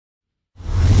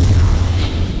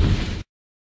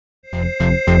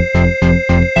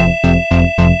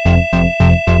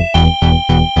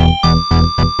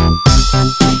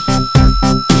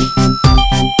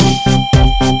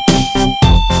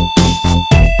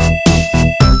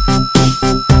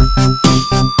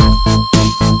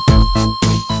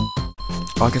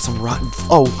get some rotten.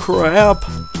 Oh crap!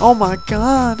 Oh my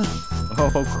god!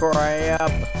 Oh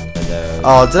crap!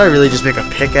 Oh, did I really just make a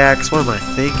pickaxe? What am I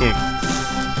thinking?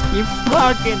 You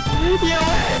fucking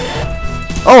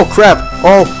Oh crap!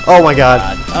 Oh my god!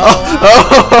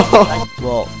 Oh.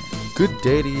 Well, good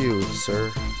day to you,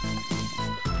 sir.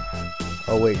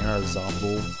 Oh wait, you're not a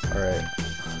zombie. All right.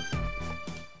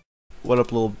 What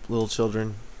up, little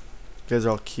children? You guys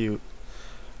are all cute.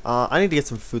 I need to get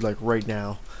some food like right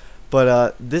now,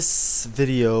 but this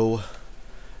video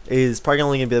is probably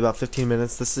only gonna be about 15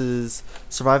 minutes. This is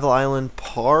Survival Island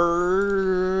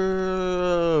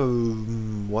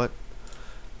what?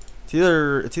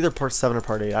 It's either part 7 or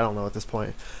part 8. I don't know at this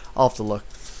point. I'll have to look.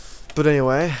 But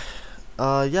anyway,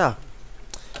 yeah.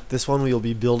 This one we'll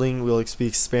be building. We'll be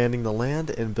expanding the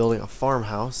land and building a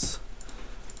farmhouse,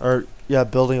 or yeah,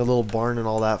 building a little barn and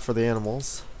all that for the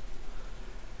animals.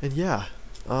 And yeah,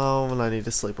 and I need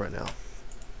to sleep right now.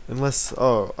 Unless,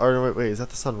 oh, or wait, is that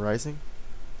the sun rising?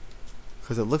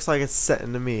 Because it looks like it's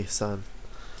setting to me, son.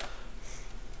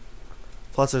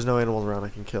 Plus, there's no animals around I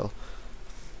can kill.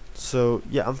 So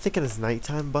yeah, I'm thinking it's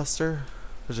nighttime, Buster.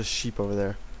 There's a sheep over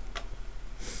there.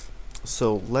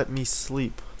 So let me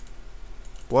sleep.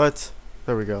 What?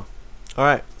 There we go.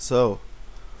 Alright, so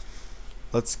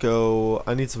let's go.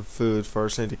 I need some food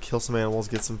first. I need to kill some animals,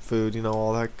 get some food, you know,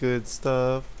 all that good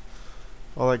stuff.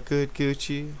 All that good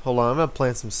Gucci. Hold on, I'm gonna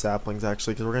plant some saplings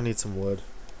actually, because we're gonna need some wood.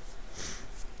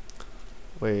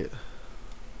 Wait.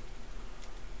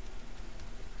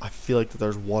 I feel like that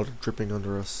there's water dripping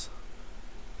under us.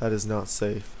 That is not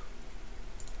safe.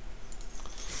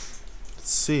 Let's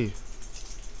see.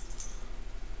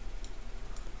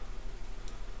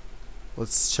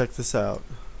 Let's check this out.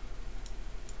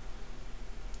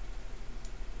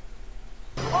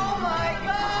 Oh my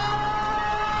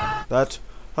god! That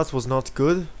was not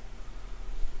good.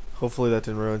 Hopefully that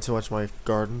didn't ruin too much of my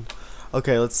garden.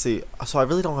 Okay, let's see. So I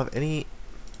really don't have any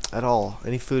at all.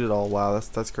 Any food at all. Wow,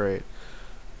 that's great.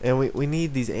 And we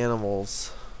need these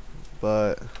animals.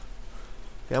 But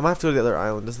yeah, I might have to go to the other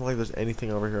island. Doesn't look like there's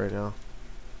anything over here right now.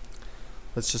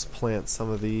 Let's just plant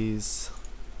some of these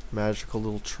magical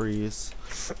little trees.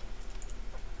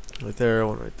 Right there,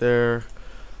 one right there.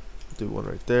 Do one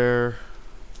right there.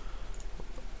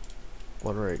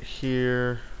 One right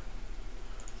here.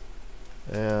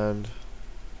 And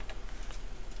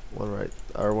one right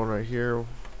here.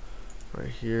 Right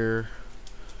here.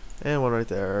 And one right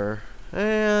there.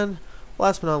 And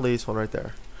last but not least, one right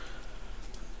there.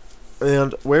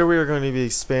 And where we are going to be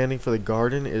expanding for the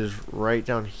garden is right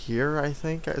down here, I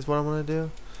think, is what I'm going to do.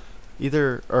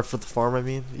 Either, or for the farm, I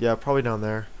mean. Yeah, probably down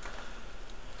there.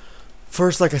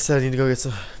 First, like I said, I need to go get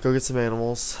some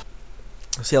animals.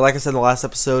 So yeah, like I said in the last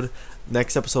episode,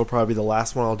 next episode will probably be the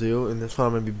last one I'll do. And this one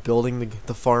I'm going to be building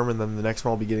the farm, and then the next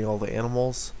one I'll be getting all the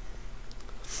animals.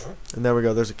 And there we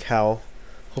go, there's a cow.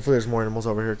 Hopefully there's more animals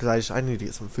over here, because I need to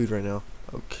get some food right now.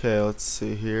 Okay, let's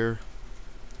see here.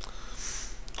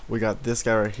 We got this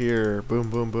guy right here. Boom,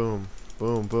 boom, boom.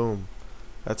 Boom, boom.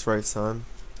 That's right, son.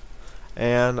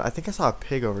 And I think I saw a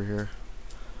pig over here.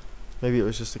 Maybe it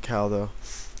was just a cow, though.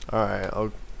 Alright,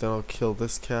 then I'll kill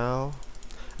this cow.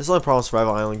 This is the only problem with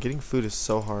Survival Island. Getting food is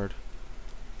so hard.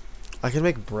 I can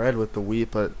make bread with the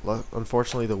wheat, but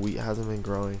unfortunately the wheat hasn't been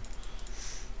growing.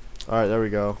 Alright, there we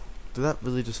go. Did that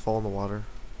really just fall in the water?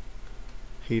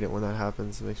 Hate it when that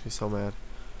happens. It makes me so mad.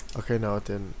 Okay, no it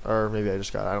didn't. Or maybe I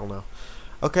just got it. I don't know.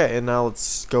 Okay, and now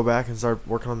let's go back and start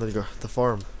working on the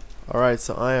farm. Alright,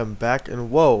 so I am back and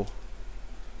whoa.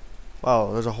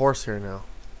 Wow, there's a horse here now.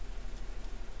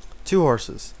 2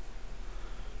 horses.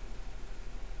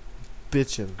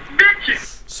 Bitchin'.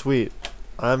 Sweet.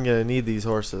 I'm gonna need these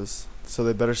horses, so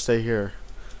they better stay here.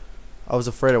 I was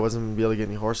afraid I wasn't gonna be able to get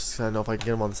any horses, because I don't know if I can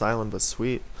get them on this island, but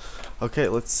sweet. Okay,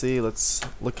 let's see. Let's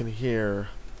look in here.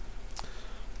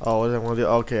 Oh, what did I want to do?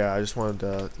 Okay, I just wanted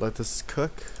to let this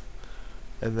cook,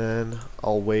 and then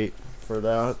I'll wait for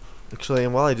that. Actually,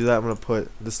 and while I do that, I'm gonna put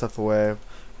this stuff away.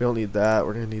 We don't need that.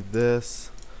 We're gonna need this.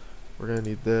 We're gonna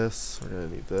need this. We're gonna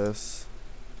need this.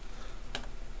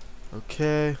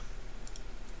 Okay.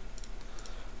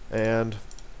 And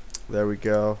there we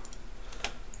go.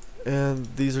 And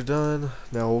these are done.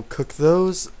 Now we'll cook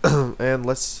those. And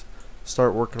let's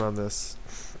start working on this.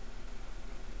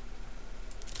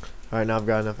 Alright, now I've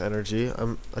got enough energy.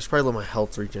 I should probably let my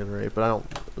health regenerate, but I don't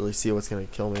really see what's gonna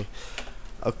kill me.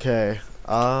 Okay.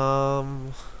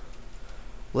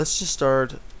 Let's just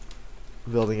start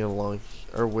building it along.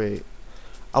 Or wait.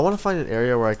 I want to find an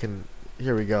area where I can.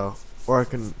 Here we go. Where I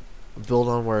can build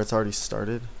on where it's already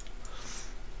started.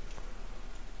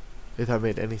 If that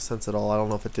made any sense at all. I don't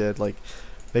know if it did. Like,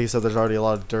 they said there's already a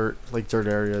lot of dirt, like dirt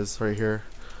areas right here.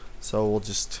 So we'll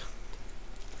just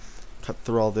cut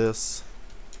through all this.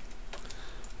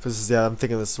 Because, yeah, I'm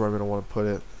thinking this is where I'm going to want to put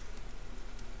it.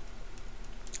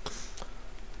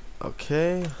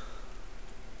 Okay.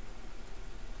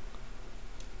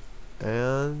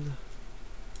 And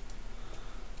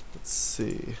let's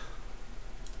see.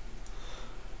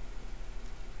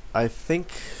 I think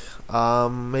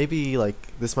maybe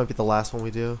like this might be the last one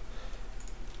we do.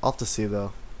 I'll have to see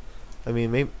though. I mean,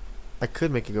 maybe I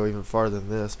could make it go even farther than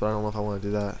this, but I don't know if I want to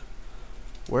do that.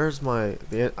 Where's my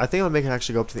I think I'll make it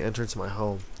actually go up to the entrance of my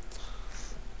home.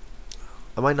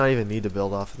 I might not even need to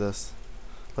build off of this.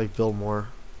 Like build more.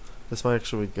 This might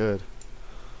actually be good.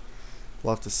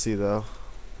 We'll have to see though.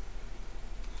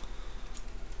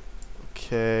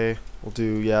 Okay, we'll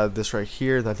do, yeah, this right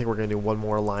here, and I think we're gonna do one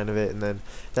more line of it, and then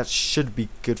that should be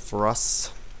good for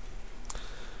us.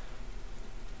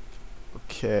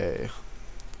 Okay,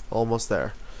 almost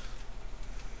there.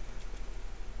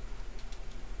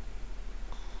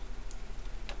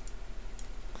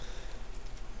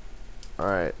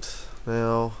 Alright,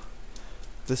 now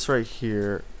this right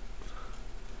here.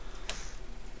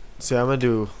 See, I'm gonna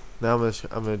do, now I'm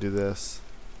gonna do this.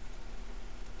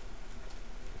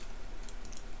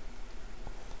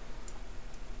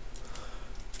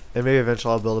 And maybe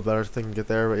eventually I'll build a better thing and get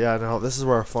there. But yeah, no, this is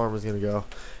where our farm is gonna go.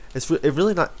 It's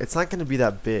really not. It's not gonna be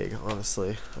that big,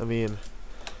 honestly. I mean,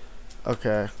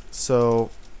 okay. So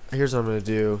here's what I'm gonna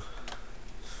do.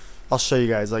 I'll show you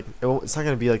guys. Like, it's not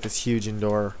gonna be like this huge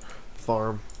indoor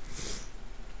farm.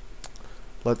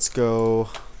 Let's go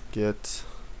get.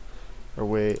 Or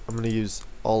wait, I'm gonna use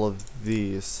all of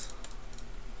these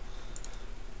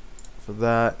for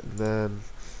that, and then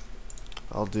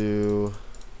I'll do.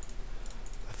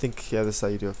 I think, yeah, this is how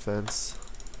you do a fence.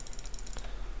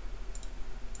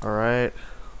 Alright.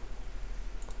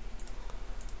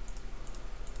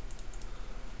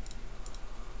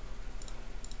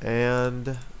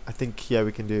 And I think, yeah,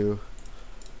 we can do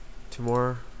 2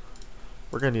 more.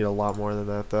 We're gonna need a lot more than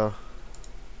that though.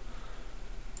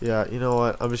 Yeah, you know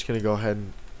what? I'm just gonna go ahead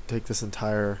and take this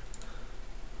entire,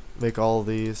 make all of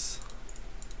these.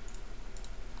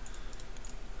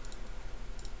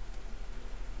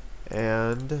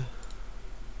 And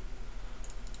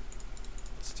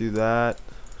let's do that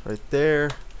right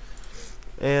there,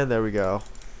 and there we go.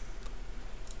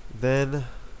 Then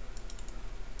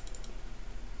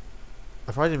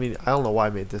I probably didn't mean, I don't know why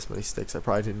I made this many sticks. I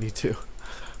probably didn't need to,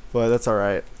 but that's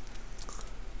alright.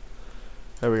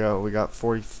 There we go, we got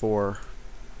 44.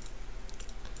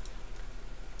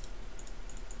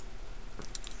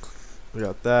 We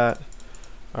got that.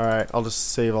 Alright, I'll just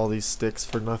save all these sticks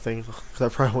for nothing, because I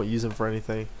probably won't use them for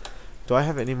anything. Do I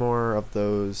have any more of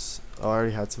those? Oh, I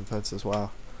already had some fences,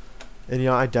 wow. And you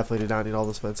know, I definitely did not need all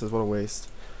those fences, what a waste.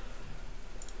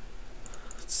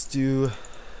 Let's do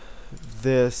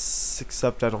this,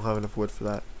 except I don't have enough wood for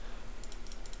that.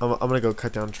 I'm gonna go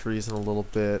cut down trees in a little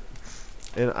bit.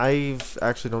 And I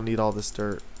actually don't need all this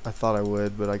dirt. I thought I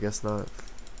would, but I guess not.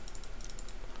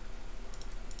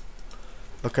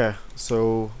 Okay,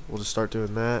 so we'll just start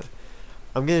doing that.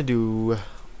 I'm gonna do,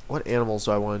 what animals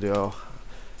do I want to do? Oh,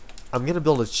 I'm gonna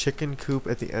build a chicken coop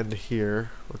at the end here.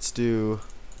 Let's do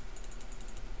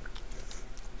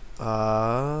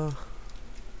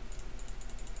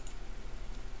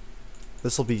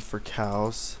this will be for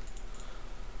cows.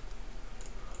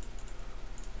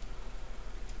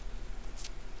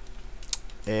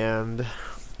 And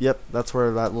yep, that's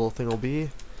where that little thing will be.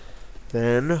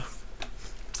 Then,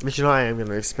 but you know, I am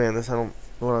gonna expand this. I don't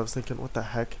know what I was thinking. What the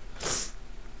heck?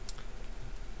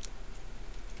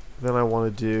 Then I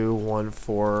want to do one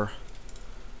for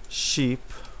sheep.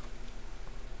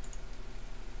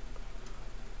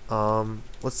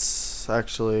 Let's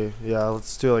actually, yeah,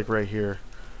 let's do it like right here,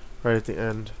 right at the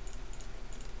end.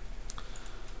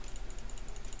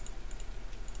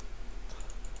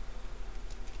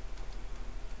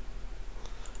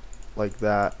 Like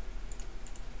that.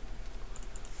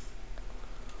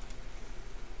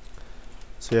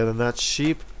 So yeah, then that's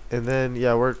sheep, and then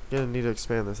yeah, we're gonna need to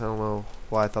expand this. I don't know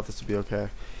why I thought this would be okay.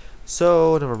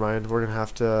 So never mind. We're gonna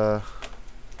have to.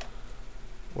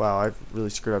 Wow, I really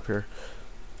screwed up here.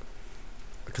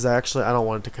 Because I don't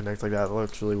want it to connect like that. It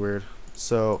looks really weird.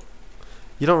 So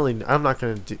you don't really. I'm not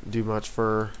gonna do much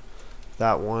for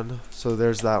that one. So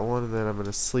there's that one, and then I'm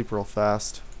gonna sleep real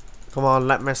fast. Come on,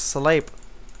 let me sleep.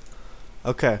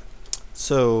 Okay,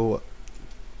 so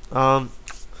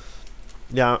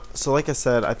yeah, so like I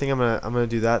said, I think I'm gonna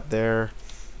do that there,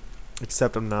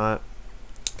 except I'm not.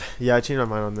 Yeah, I changed my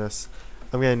mind on this.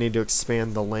 I'm gonna need to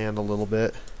expand the land a little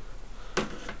bit.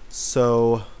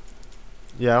 So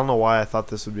yeah, I don't know why I thought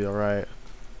this would be alright.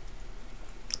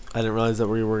 I didn't realize that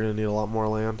we were going to need a lot more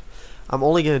land. I'm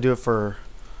only going to do it for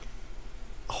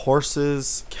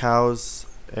horses, cows,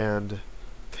 and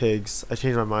pigs. I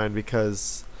changed my mind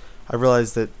because I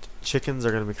realized that chickens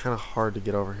are going to be kind of hard to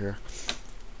get over here.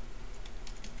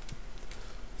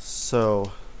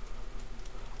 So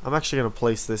I'm actually going to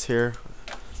place this here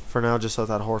for now, just so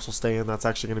that horse will stay in. That's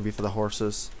actually going to be for the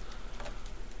horses.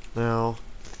 Now,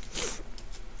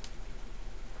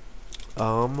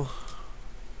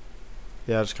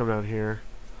 yeah, just come down here.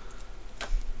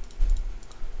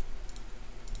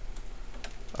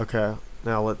 Okay,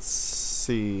 now let's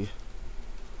see.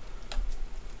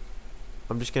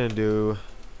 I'm just gonna do.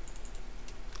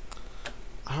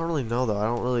 I don't really know though. I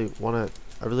don't really want to.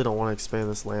 I really don't want to expand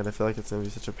this land. I feel like it's gonna be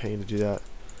such a pain to do that.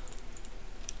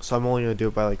 So I'm only gonna do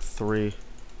it by like 3.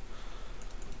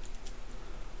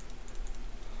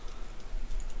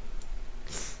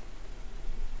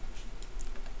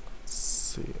 Let's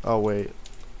see. Oh wait.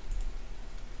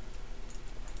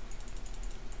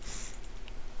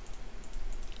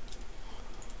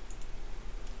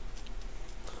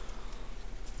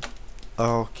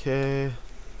 Okay.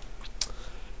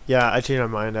 Yeah, I changed my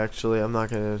mind actually. I'm not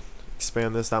gonna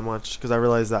expand this that much because I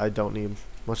realized that I don't need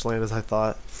much land as I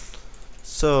thought.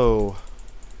 So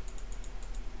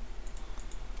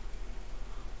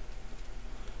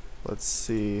let's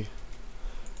see.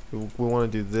 We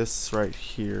want to do this right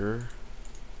here.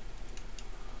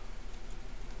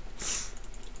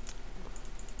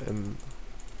 And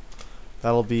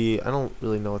that'll be, I don't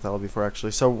really know what that'll be for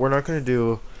actually. So we're not going to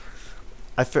do,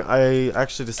 I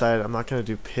actually decided I'm not going to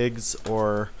do pigs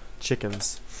or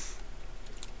chickens.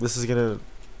 This is going to,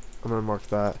 I'm going to mark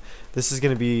that. This is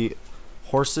going to be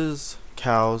horses,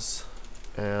 cows,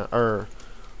 and, or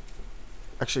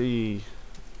actually,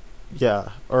 yeah,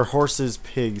 or horses,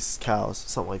 pigs, cows,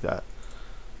 something like that.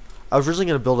 I was originally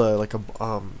going to build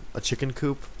a chicken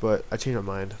coop, but I changed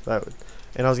my mind.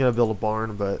 And I was going to build a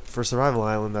barn, but for Survival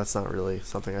Island, that's not really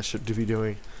something I should be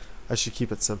doing. I should keep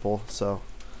it simple. So,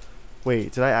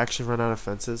 wait, did I actually run out of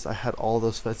fences? I had all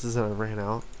those fences and I ran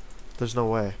out? There's no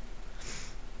way.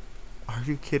 Are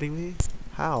you kidding me?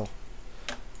 How?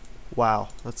 Wow,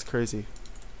 that's crazy.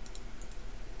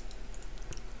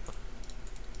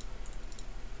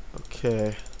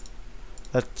 Okay.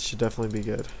 That should definitely be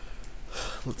good.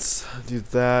 Let's do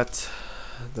that.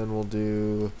 Then we'll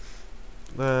do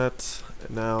that.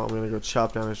 And now I'm gonna go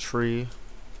chop down a tree.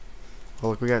 Oh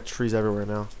look, we got trees everywhere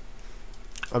now.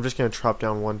 I'm just gonna chop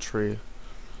down one tree.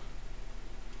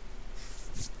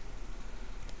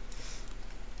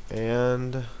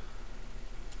 And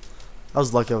I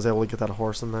was lucky I was able to get that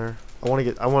horse in there. I want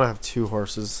to have 2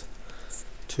 horses.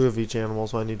 2 of each animal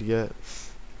is what I need to get.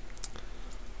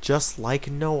 Just like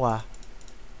Noah.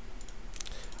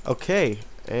 Okay,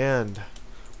 and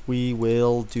we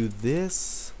will do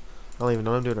this. I don't even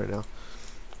know what I'm doing right now.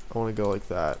 I want to go like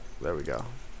that. There we go.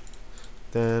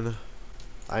 Then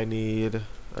I need,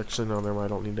 actually no, never mind, I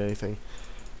don't need anything.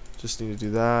 Just need to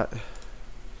do that.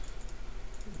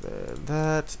 Then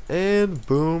that, and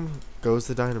boom goes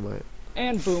the dynamite.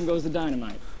 And boom goes the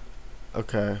dynamite.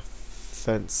 Okay,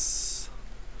 fence.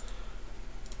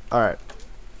 Alright,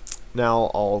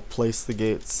 now I'll place the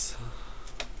gates.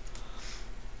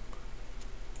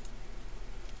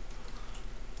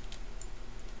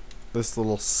 This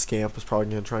little scamp is probably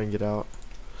going to try and get out.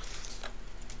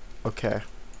 Okay.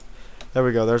 There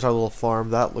we go. There's our little farm.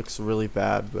 That looks really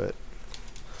bad, but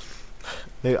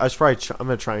maybe I should probably I'm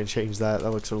going to try and change that.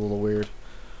 That looks a little weird.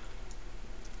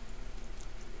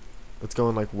 It's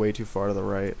going like way too far to the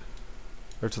right.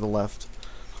 Or to the left.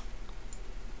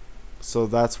 So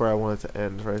that's where I want it to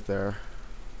end, right there.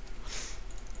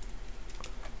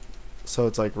 So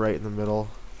it's like right in the middle.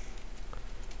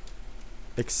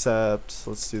 Except,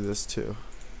 let's do this too.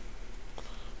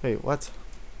 Wait, what?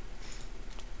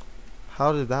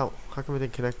 How come we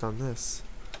didn't connect on this?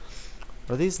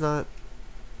 Are these not?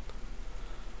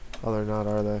 Oh, they're not,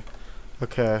 are they?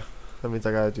 Okay, that means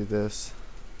I gotta do this.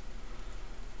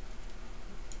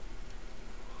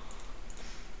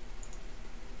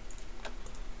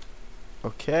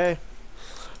 Okay,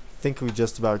 I think we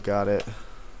just about got it.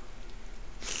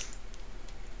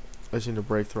 I just need to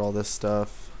break through all this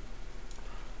stuff.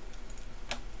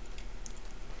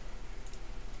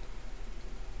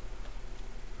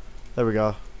 There we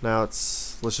go. Now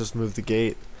let's just move the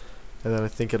gate, and then I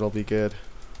think it'll be good.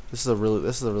 This is a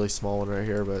really small one right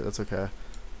here, but that's okay.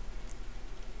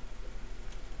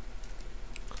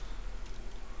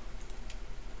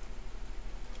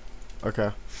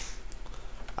 Okay.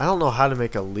 I don't know how to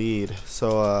make a lead,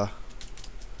 so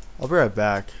I'll be right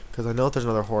back because I know that there's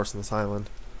another horse on this island.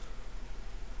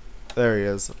 There he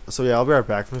is. So yeah, I'll be right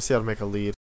back. Let me see how to make a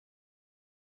lead.